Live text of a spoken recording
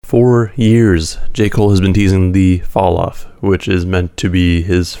For years, J. Cole has been teasing the Fall Off, which is meant to be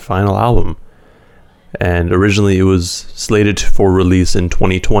his final album. And originally it was slated for release in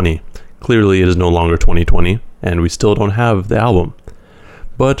 2020. Clearly it is no longer 2020, and we still don't have the album.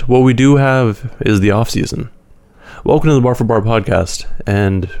 But what we do have is the off-season. Welcome to the Bar for Bar podcast,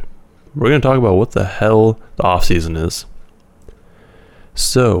 and we're going to talk about what the hell the off-season is.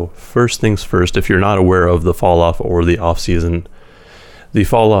 So, first things first, if you're not aware of the Fall Off or the off-season, the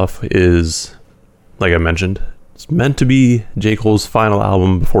Fall Off is, like I mentioned, it's meant to be J. Cole's final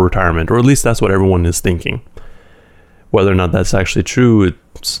album before retirement, or at least that's what everyone is thinking. Whether or not that's actually true,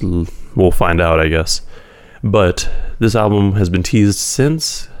 we'll find out, I guess. But this album has been teased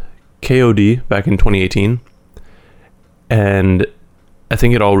since KOD back in 2018, and I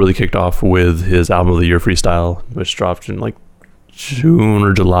think it all really kicked off with his Album of the Year freestyle, which dropped in like June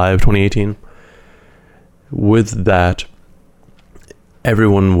or July of 2018. With that,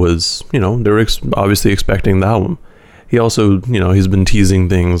 everyone was, they were obviously expecting the album. He also, he's been teasing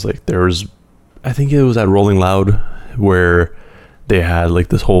things like I think it was at Rolling Loud where they had like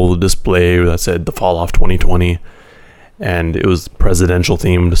this whole display that said the Fall Off 2020, and it was presidential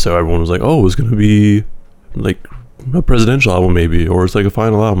themed, so everyone was like, oh, it's going to be like a presidential album maybe, or it's like a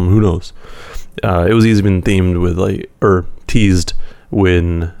final album, who knows. It was even themed with teased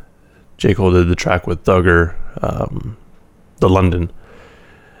when J. Cole did the track with Thugger, the London.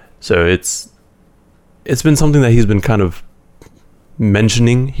 So it's been something that he's been kind of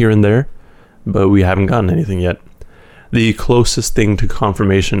mentioning here and there, but we haven't gotten anything yet. The closest thing to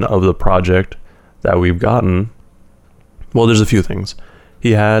confirmation of the project that we've gotten, well, there's a few things.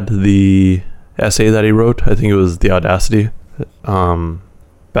 He had the essay that he wrote, I think it was The Audacity,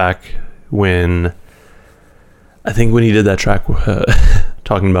 back when he did that track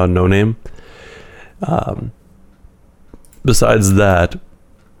talking about No Name. Besides that,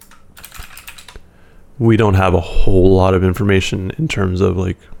 we don't have a whole lot of information in terms of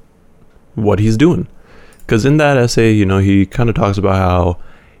like what he's doing. Because in that essay, he kind of talks about how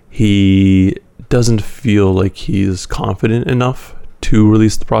he doesn't feel like he's confident enough to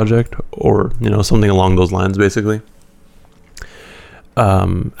release the project, or, something along those lines, basically.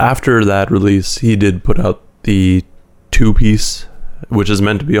 After that release, he did put out the 2-piece, which is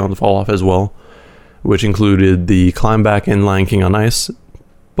meant to be on the Fall Off as well, which included the Climb Back and Lion King on Ice.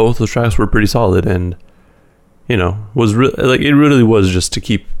 Both those tracks were pretty solid, and, it really was just to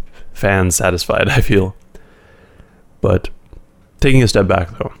keep fans satisfied, I feel. But taking a step back,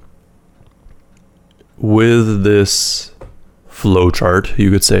 though, with this flowchart, you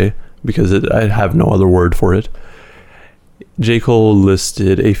could say, because I have no other word for it, J. Cole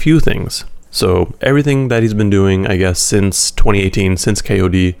listed a few things. So everything that he's been doing, I guess, since 2018, since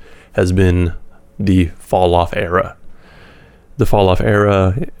KOD, has been the Fall Off era. The Fall Off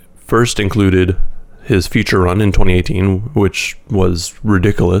era first included his feature run in 2018, which was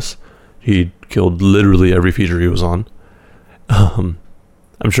ridiculous. He killed literally every feature he was on. I'm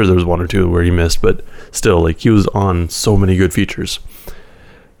sure there was one or two where he missed, but still, he was on so many good features.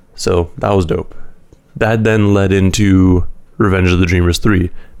 So that was dope. That then led into Revenge of the Dreamers 3,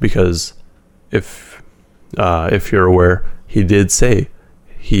 because if you're aware, he did say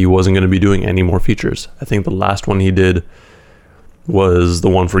he wasn't going to be doing any more features. I think the last one he did was the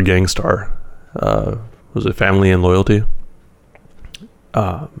one for Gangstar. Was it Family and Loyalty?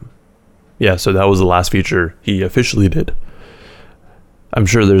 Yeah, so that was the last feature he officially did. I'm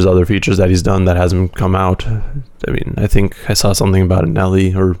sure there's other features that he's done that hasn't come out. I mean, I think I saw something about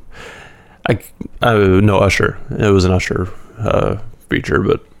Nelly, or no, Usher. It was an Usher feature,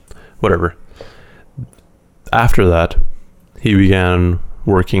 but whatever. After that, he began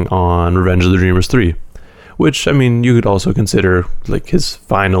working on Revenge of the Dreamers 3, which, I mean, you could also consider like his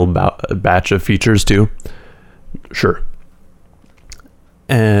final batch of features too. Sure.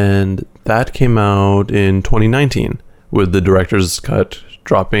 And that came out in 2019, with the director's cut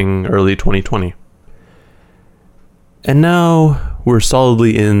dropping early 2020. And now we're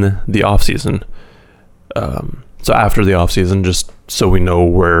solidly in the off-season. So after the off-season, just so we know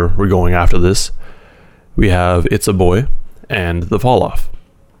where we're going after this, we have It's a Boy and The Fall Off.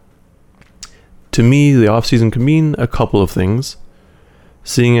 To me, the off-season can mean a couple of things.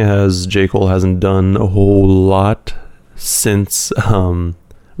 Seeing as J. Cole hasn't done a whole lot since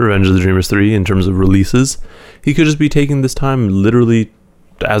Revenge of the Dreamers 3 in terms of releases, he could just be taking this time literally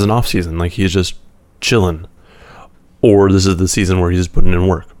as an off-season, like he's just chilling. Or this is the season where he's just putting in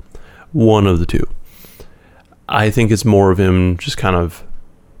work. One of the two. I think it's more of him just kind of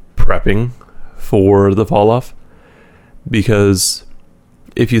prepping for the Fall Off, because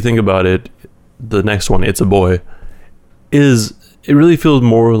if you think about it, the next one, It's a Boy, is it really feels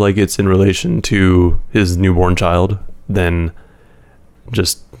more like it's in relation to his newborn child than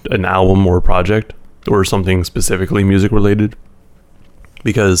just an album or project or something specifically music related,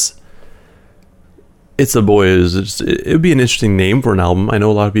 because It's a Boy it would be an interesting name for an album. I know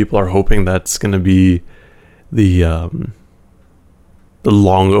a lot of people are hoping that's going to be the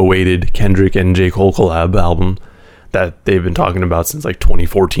long-awaited Kendrick and J. Cole collab album that they've been talking about since like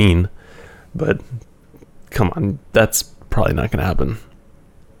 2014. But come on, that's probably not going to happen.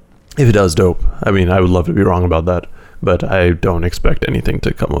 If it does, dope. I mean, I would love to be wrong about that, but I don't expect anything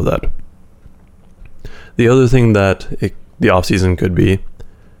to come of that. The other thing that the offseason could be,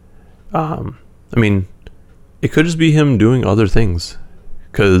 it could just be him doing other things.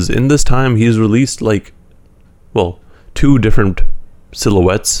 Because in this time, he's released 2 different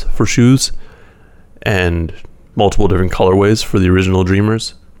silhouettes for shoes and multiple different colorways for the original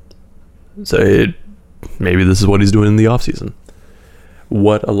Dreamers. So maybe this is what he's doing in the offseason.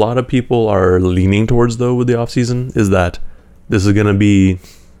 What a lot of people are leaning towards, though, with the offseason is that this is going to be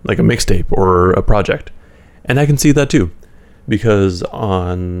like a mixtape or a project. And I can see that too. Because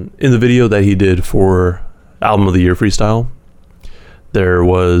in the video that he did for Album of the Year Freestyle, there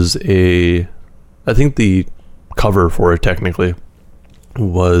was I think the cover for it technically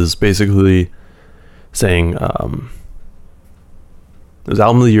was basically saying it was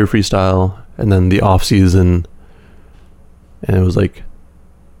Album of the Year Freestyle and then the off season, and it was like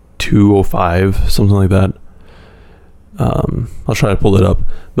 205, something like that. I'll try to pull it up,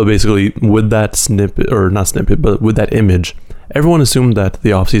 but basically with that with that image, everyone assumed that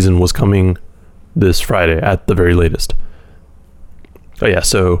the off season was coming this Friday at the very latest. Oh yeah,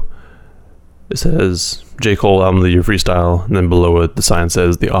 so it says J. Cole Album of the Year Freestyle, and then below it the sign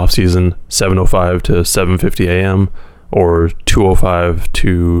says the off season 7:05 to 7:50 a.m. or 2:05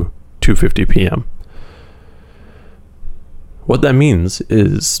 to 2:50 p.m. What that means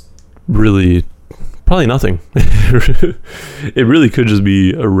is really probably nothing. It really could just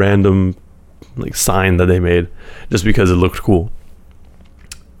be a random sign that they made just because it looked cool.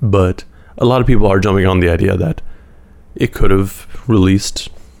 But a lot of people are jumping on the idea that it could have released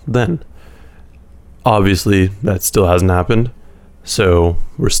then. Obviously, that still hasn't happened, so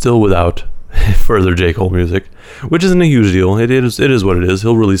we're still without further J. Cole music, which isn't a huge deal. It is what it is.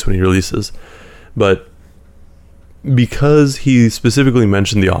 He'll release when he releases. But because he specifically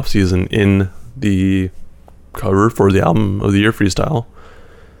mentioned the offseason in the cover for the Album of the Year Freestyle,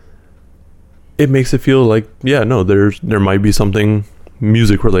 it makes it feel like, yeah, no, there might be something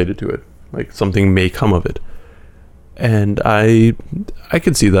music related to it. Like something may come of it. And I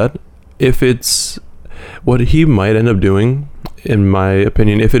could see that. If it's what he might end up doing, in my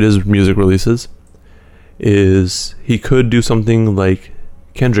opinion, if it is music releases, is he could do something like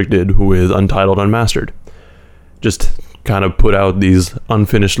Kendrick did with Untitled Unmastered. Just kind of put out these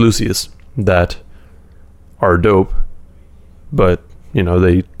unfinished Lucy's that are dope, but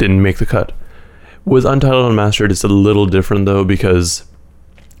they didn't make the cut. With Untitled Unmastered, it's a little different though, because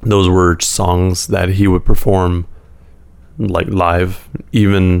those were songs that he would perform live,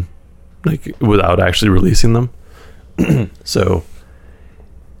 even without actually releasing them. So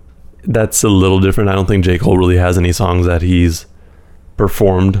that's a little different. I don't think J. Cole really has any songs that he's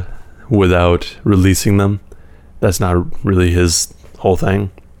performed without releasing them. That's not really his whole thing.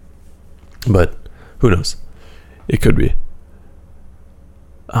 But who knows? It could be.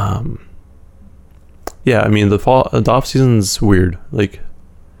 Yeah, I mean, the off season's weird.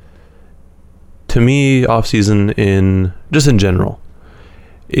 To me, off season in general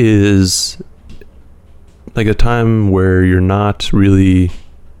is a time where you're not really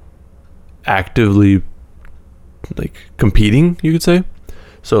actively competing, you could say.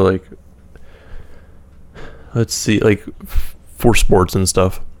 So let's see, for sports and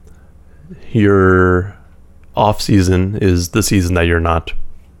stuff, your off season is the season that you're not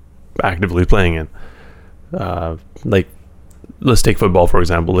actively playing in. Let's take football, for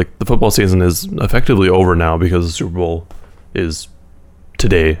example. The football season is effectively over now because the Super Bowl is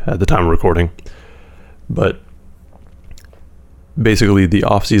today at the time of recording. But basically the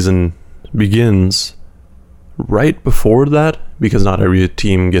off season begins right before that, because not every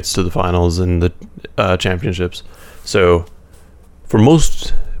team gets to the finals and the championships. So for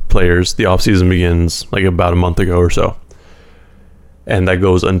most players, the off season begins about a month ago or so, and that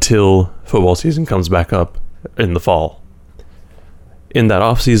goes until football season comes back up in the fall. In that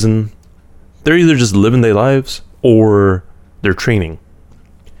off season, they're either just living their lives or they're training.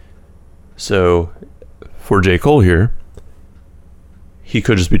 So for J. Cole here, he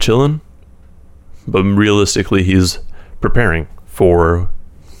could just be chilling, but realistically he's preparing for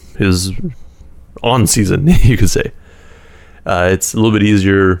his on season, you could say. It's a little bit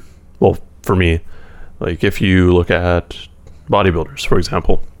easier, well, for me, like if you look at bodybuilders, for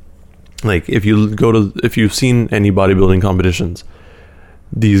example, like if you've seen any bodybuilding competitions,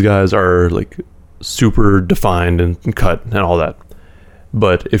 these guys are like super defined and cut and all that.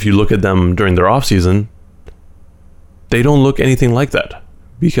 But if you look at them during their off season, they don't look anything like that,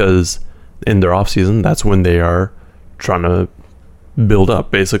 because in their off season, that's when they are trying to build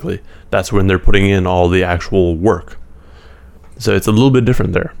up, basically. That's when they're putting in all the actual work. So it's a little bit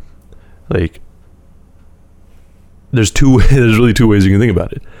different there. Like, there's really two ways you can think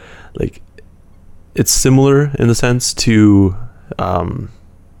about it. Like, it's similar in the sense to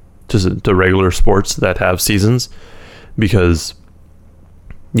just to regular sports that have seasons, because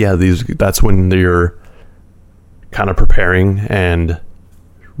that's when you're kind of preparing and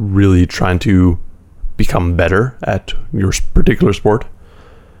really trying to become better at your particular sport.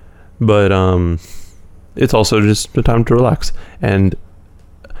 But it's also just a time to relax, and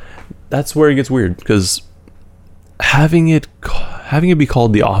that's where it gets weird, because having it be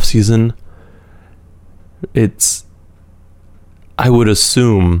called the off season, I would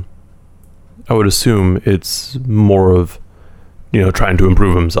assume it's more of, trying to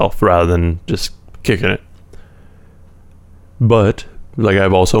improve himself rather than just kicking it. But like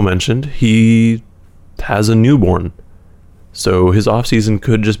I've also mentioned, he has a newborn, so his off season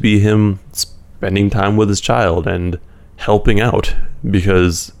could just be him spending time with his child and helping out,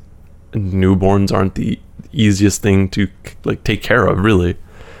 because newborns aren't the easiest thing to like take care of, really.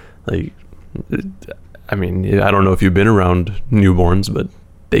 Like, I mean, I don't know if you've been around newborns, but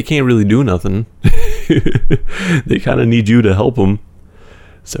they can't really do nothing. They kind of need you to help them.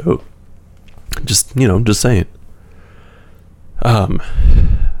 So just saying.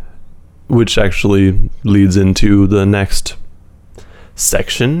 Which actually leads into the next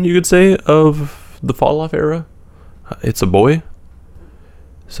section, you could say, of the fall off era. It's a boy.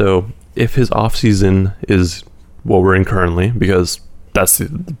 So if his off season is what we're in currently, because that's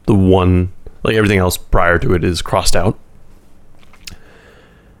the one, like everything else prior to it is crossed out,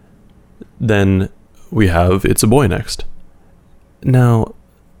 then we have It's a Boy next. Now,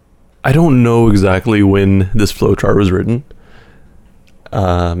 I don't know exactly when this flowchart was written.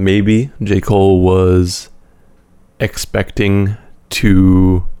 Maybe J. Cole was expecting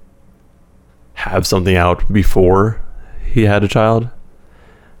to have something out before he had a child.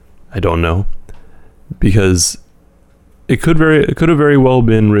 I don't know, because it could have very well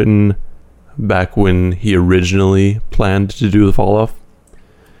been written back when he originally planned to do the fall off.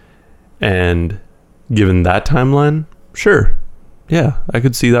 And given that timeline, sure, yeah, I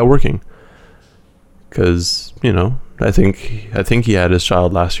could see that working. Because I think he had his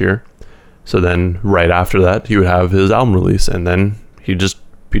child last year, so then right after that he would have his album release, and then he'd just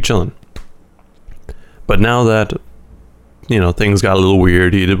be chilling. But now that things got a little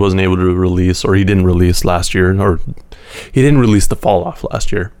weird, he wasn't able to release, or he didn't release last year, or he didn't release the fall off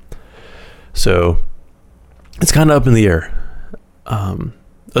last year, so it's kind of up in the air.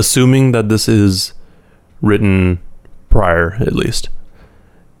 Assuming that this is written prior, at least.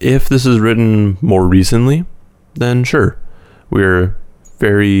 If this is written more recently, then sure, we're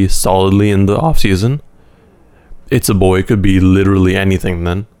very solidly in the off season. It's a Boy could be literally anything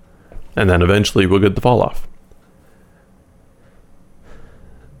then, and then eventually we'll get the fall off.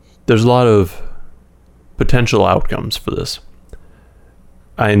 There's a lot of potential outcomes for this.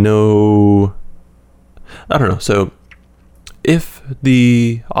 I don't know. So if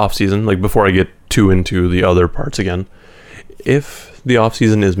the off season, like before I get too into the other parts again, if the off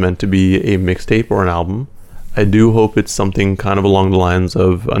season is meant to be a mixtape or an album, I do hope it's something kind of along the lines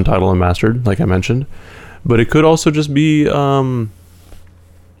of Untitled Unmastered, like I mentioned. But it could also just be just a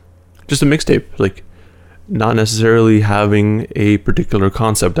mixtape, like not necessarily having a particular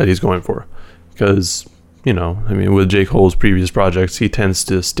concept that he's going for. Because, with J. Cole's previous projects, he tends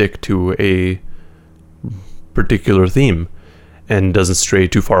to stick to a particular theme and doesn't stray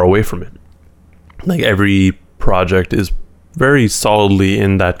too far away from it. Like every project is very solidly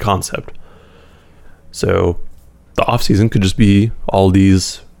in that concept. So the off season could just be all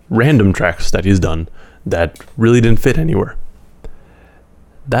these random tracks that he's done that really didn't fit anywhere.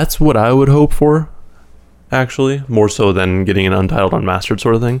 That's what I would hope for, actually, more so than getting an Untitled Unmastered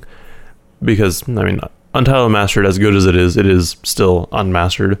sort of thing. Because, Untitled Unmastered, as good as it is still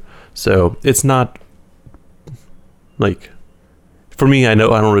unmastered. So it's not like, for me, I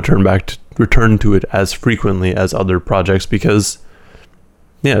know I don't return to it as frequently as other projects, because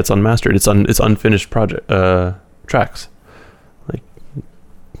it's unmastered. It's unfinished project tracks. Like,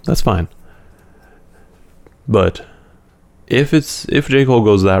 that's fine. But if J. Cole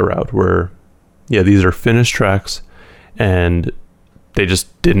goes that route where these are finished tracks and they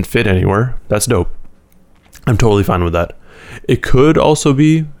just didn't fit anywhere. That's dope. I'm totally fine with that. It could also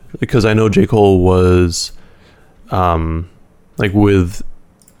be because I know J. Cole was like with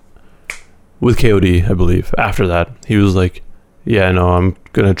KOD, I believe. After that, he was like, yeah, no, I'm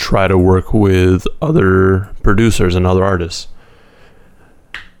gonna try to work with other producers and other artists.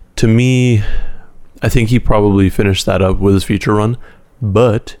 To me, I think he probably finished that up with his feature run,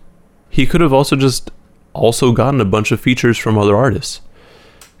 but he could have also gotten a bunch of features from other artists,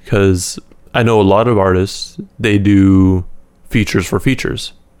 because I know a lot of artists, they do features for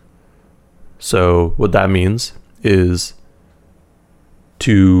features. So what that means is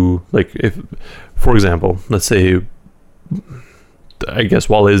to, like, if, for example, let's say, I guess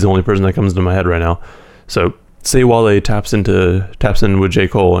Wale is the only person that comes to my head right now. So say Wale taps in with J.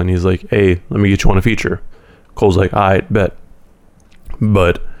 Cole and he's like, hey, let me get you on a feature. Cole's like, alright, bet.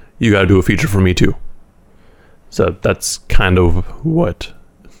 But you gotta do a feature for me too. So that's kind of what...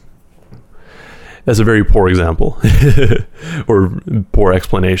 That's a very poor example or poor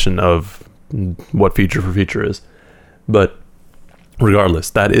explanation of what feature for feature is. But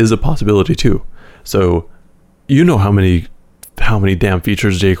regardless, that is a possibility too. So you know how many damn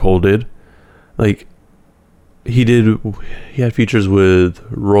features J. Cole did. Like, he had features with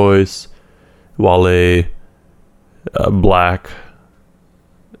Royce, Wale, Black,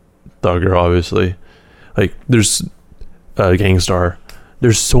 Thugger, obviously. Like, there's Gangstar.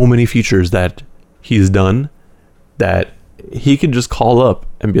 There's so many features that he's done that he can just call up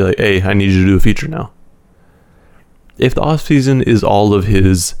and be like, hey, I need you to do a feature now. If the off season is all of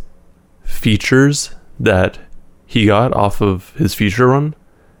his features that he got off of his feature run,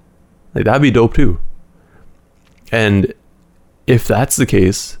 like, that'd be dope too. And if that's the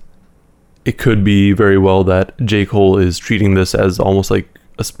case, it could be very well that J. Cole is treating this as almost like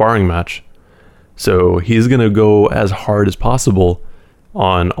a sparring match. So he's gonna go as hard as possible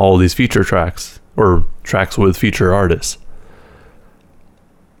on all these feature tracks or tracks with feature artists.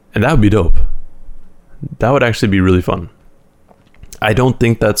 And that would be dope. That would actually be really fun. I don't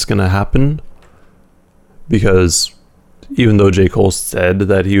think that's gonna happen, because even though J. Cole said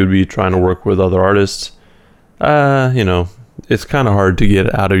that he would be trying to work with other artists, it's kind of hard to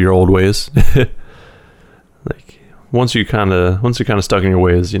get out of your old ways. Like, once you're kind of stuck in your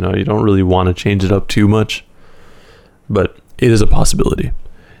ways, you don't really want to change it up too much. But it is a possibility.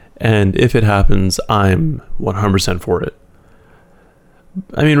 And if it happens, I'm 100% for it.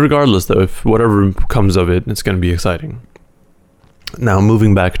 I mean, regardless though, if whatever comes of it, it's going to be exciting. Now,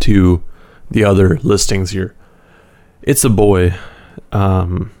 moving back to the other listings here. It's a Boy.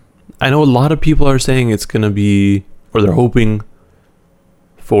 I know a lot of people are saying it's going to be, or they're hoping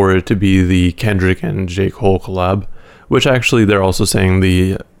for it to be, the Kendrick and J. Cole collab, which actually they're also saying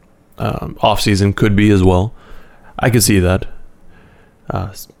the off-season could be as well. I could see that.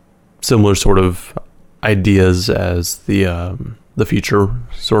 Similar sort of ideas as the feature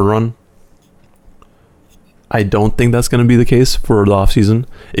sort of run. I don't think that's going to be the case for the off-season.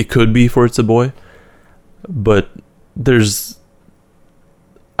 It could be for It's a Boy, but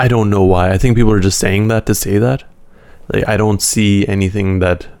I don't know why. I think people are just saying that to say that. Like, I don't see anything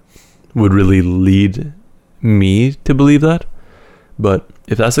that would really lead me to believe that. But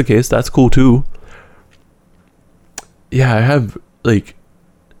if that's the case, that's cool too. Yeah,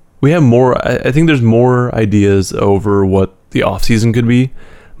 we have more. I think there's more ideas over what the off season could be,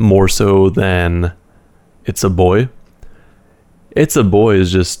 more so than It's a Boy. It's a Boy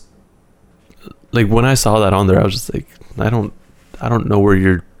is just, like, when I saw that on there, I was just like, I don't know where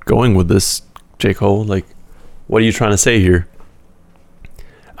you're going with this, J. Cole. Like, what are you trying to say here?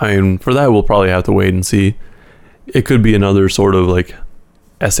 I mean, for that, we'll probably have to wait and see. It could be another sort of, like,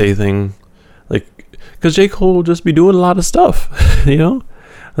 essay thing. Like, because J. Cole will just be doing a lot of stuff,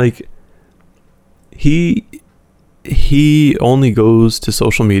 Like, he only goes to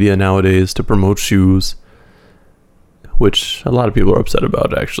social media nowadays to promote shoes, which a lot of people are upset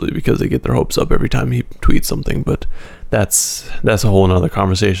about, actually, because they get their hopes up every time he tweets something. But that's a whole nother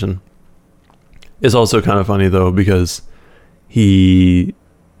conversation. It's also kind of funny though, because he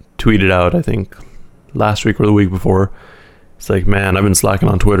tweeted out, I think last week or the week before, it's like, man, I've been slacking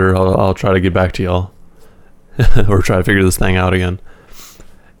on Twitter. I'll try to get back to y'all or try to figure this thing out again.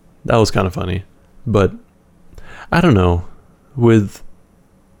 That was kind of funny. But I don't know, with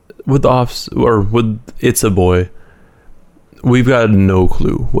offs or with It's a Boy, we've got no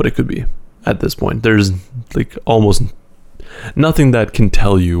clue what it could be at this point. There's, like, almost nothing that can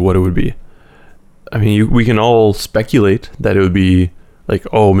tell you what it would be. I mean, we can all speculate that it would be like,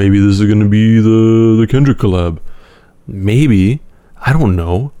 oh, maybe this is going to be the Kendrick collab. Maybe. I don't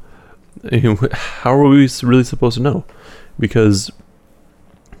know. How are we really supposed to know? because,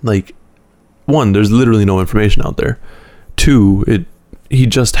 like, one, there's literally no information out there. Two, he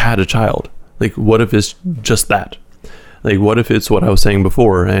just had a child. Like, what if it's just that? Like, what if it's what I was saying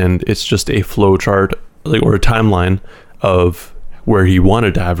before, and it's just a flow chart, like, or a timeline of where he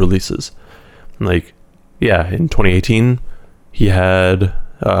wanted to have releases? Like, yeah, in 2018, he had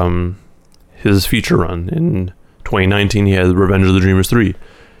his feature run. In 2019, he had Revenge of the Dreamers 3.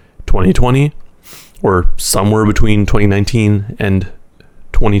 2020, or somewhere between 2019 and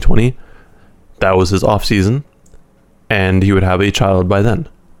 2020, that was his off season, and he would have a child by then,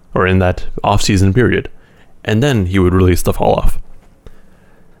 or in that off season period, and then he would release the Fall Off.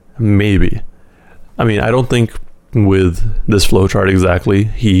 Maybe. I mean, I don't think with this flowchart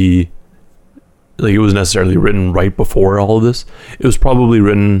exactly it was necessarily written right before all of this. It was probably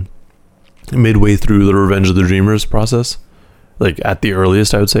written midway through the Revenge of the Dreamers process, like at the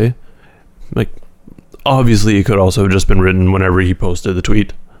earliest, I would say. Like, obviously it could also have just been written whenever he posted the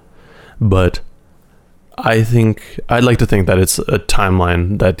tweet, but I'd like to think that it's a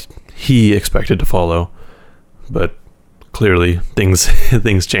timeline that he expected to follow, but clearly things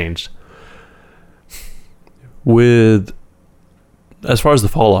changed. As far as the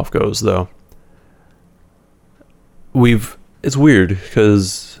Fall Off goes, though, it's weird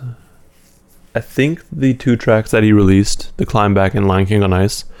because I think the 2 tracks that he released, The Climb Back and Lion King on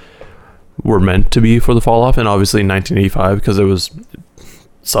Ice, were meant to be for the Fall Off, and obviously 1985 because it was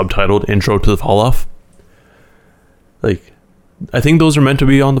subtitled Intro to the Fall Off. Like, I think those are meant to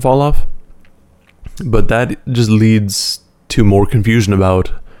be on the Fall Off, but that just leads to more confusion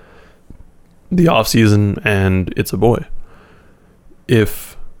about the off season and It's a Boy.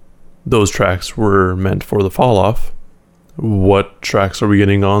 If those tracks were meant for the Fall Off, what tracks are we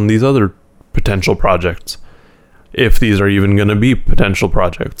getting on these other potential projects? If these are even going to be potential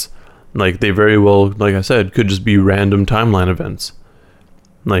projects, like, they very well, like I said, could just be random timeline events.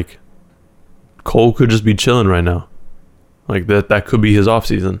 Like, Cole could just be chilling right now. Like, that could be his off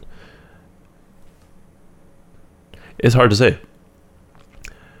season. It's hard to say.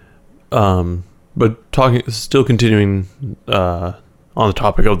 But still continuing on the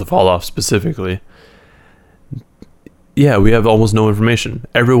topic of the Fall Off specifically, yeah, we have almost no information.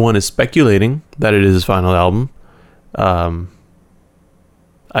 Everyone is speculating that it is his final album.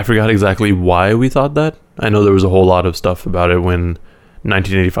 I forgot exactly why we thought that. I know there was a whole lot of stuff about it when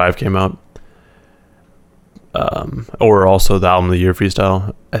 1985 came out. Or also the Album of the Year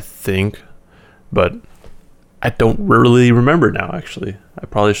freestyle, I think. But I don't really remember now, actually. I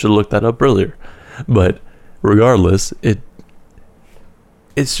probably should have looked that up earlier. But regardless,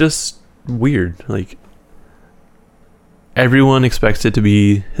 it's just weird. Like, everyone expects it to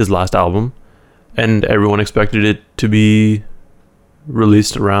be his last album, and everyone expected it to be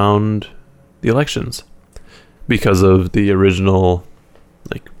released around the elections because of the original,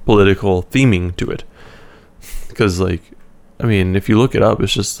 like, political theming to it. Because, like, I mean, if you look it up,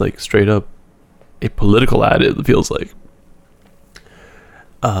 it's just, like, straight up a political ad, it feels like.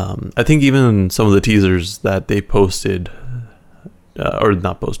 I think even some of the teasers that they posted, or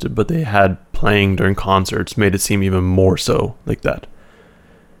not posted, but they had playing during concerts, made it seem even more so like that.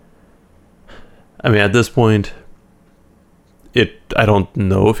 I mean, at this point, I don't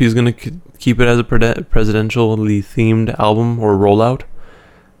know if he's going to keep it as a presidentially themed album or rollout,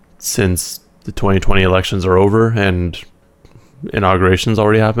 since the 2020 elections are over and inaugurations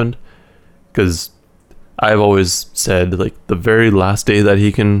already happened. Because I've always said, like, the very last day that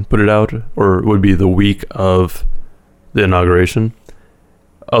he can put it out, or would be the week of the inauguration.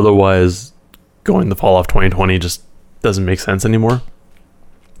 Otherwise, going the Fall Off 2020 just doesn't make sense anymore.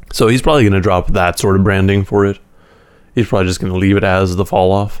 So he's probably going to drop that sort of branding for it. He's probably just going to leave it as the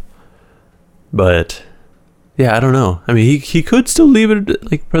Fall Off. But yeah, I don't know. I mean, he could still leave it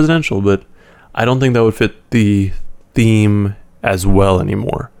like presidential, but I don't think that would fit the theme as well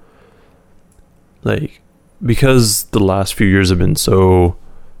anymore. Like, because the last few years have been so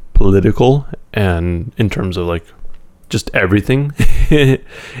political, and in terms of, like, just everything in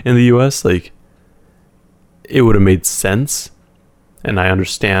the US, like, it would have made sense, and I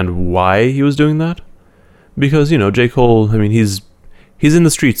understand why he was doing that. Because, you know, J. Cole, I mean, he's in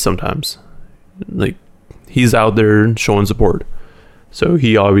the streets sometimes. Like, he's out there showing support. So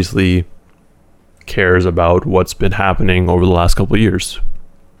he obviously cares about what's been happening over the last couple of years.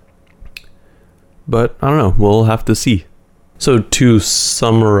 But I don't know, we'll have to see. So to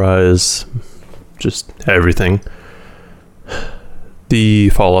summarize just everything, the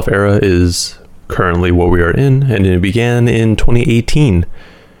Fall Off era is currently what we are in, and it began in 2018.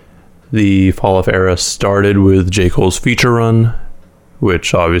 The Fall Off era started with J. Cole's feature run,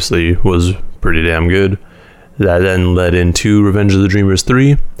 which obviously was pretty damn good. That then led into Revenge of the Dreamers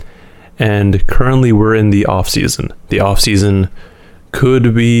 3, and currently we're in the off season. The off season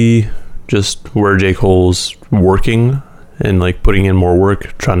could be just where J. Cole's working and like putting in more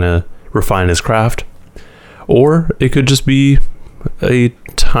work, trying to refine his craft, or it could just be a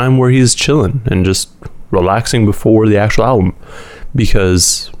time where he's chilling and just relaxing before the actual album,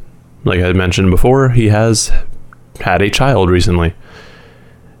 because like I mentioned before, he has had a child recently,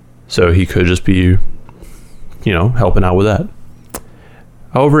 so he could just be, you know, helping out with that.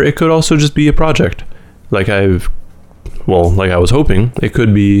 However, it could also just be a project. Like I was hoping, it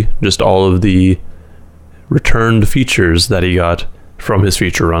could be just all of the returned features that he got from his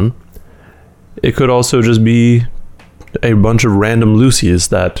feature run. It could also just be a bunch of random Lucy's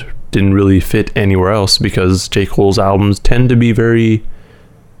that didn't really fit anywhere else, because J. Cole's albums tend to be very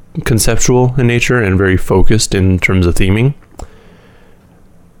conceptual in nature and very focused in terms of theming.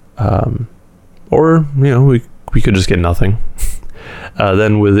 Or, you know, we could just get nothing.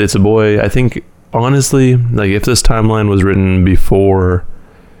 Then with It's a Boy, I think, honestly, like if this timeline was written before,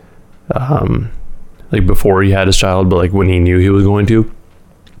 like before he had his child, but like when he knew he was going to,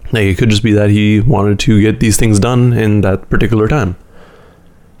 like it could just be that he wanted to get these things done in that particular time.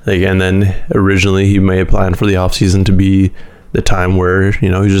 Like, and then originally he may have planned for the off season to be the time where, you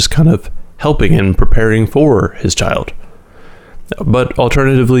know, he's just kind of helping and preparing for his child. But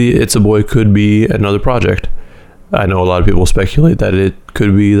alternatively, It's a Boy could be another project. I know a lot of people speculate that it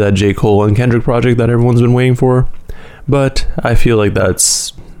could be that J. Cole and Kendrick project that everyone's been waiting for, but I feel like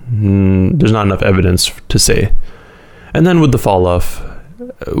there's not enough evidence to say. And then with the fall off,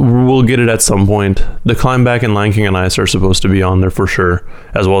 we'll get it at some point. The Climb Back and Lion King and Ice are supposed to be on there for sure,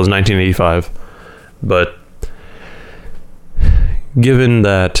 as well as 1985. But given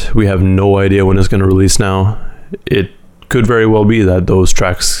that we have no idea when it's going to release now, it could very well be that those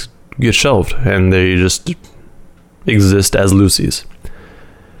tracks get shelved and they just exist as Lucy's.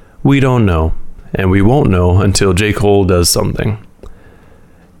 We don't know, and we won't know until J. Cole does something.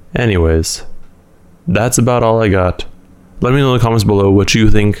 Anyways, that's about all I got. Let me know in the comments below what you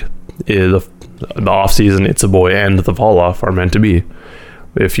think is the off-season It's a Boy and the fall off are meant to be.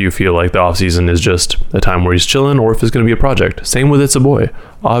 If you feel like the off-season is just a time where he's chilling, or if it's going to be a project. Same with It's a Boy.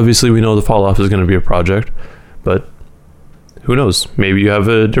 Obviously, we know the fall off is going to be a project, but who knows? Maybe you have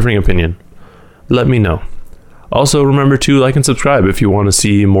a differing opinion. Let me know. Also, remember to like and subscribe if you want to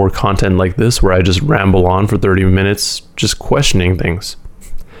see more content like this, where I just ramble on for 30 minutes just questioning things.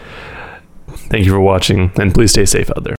 Thank you for watching, and please stay safe out there.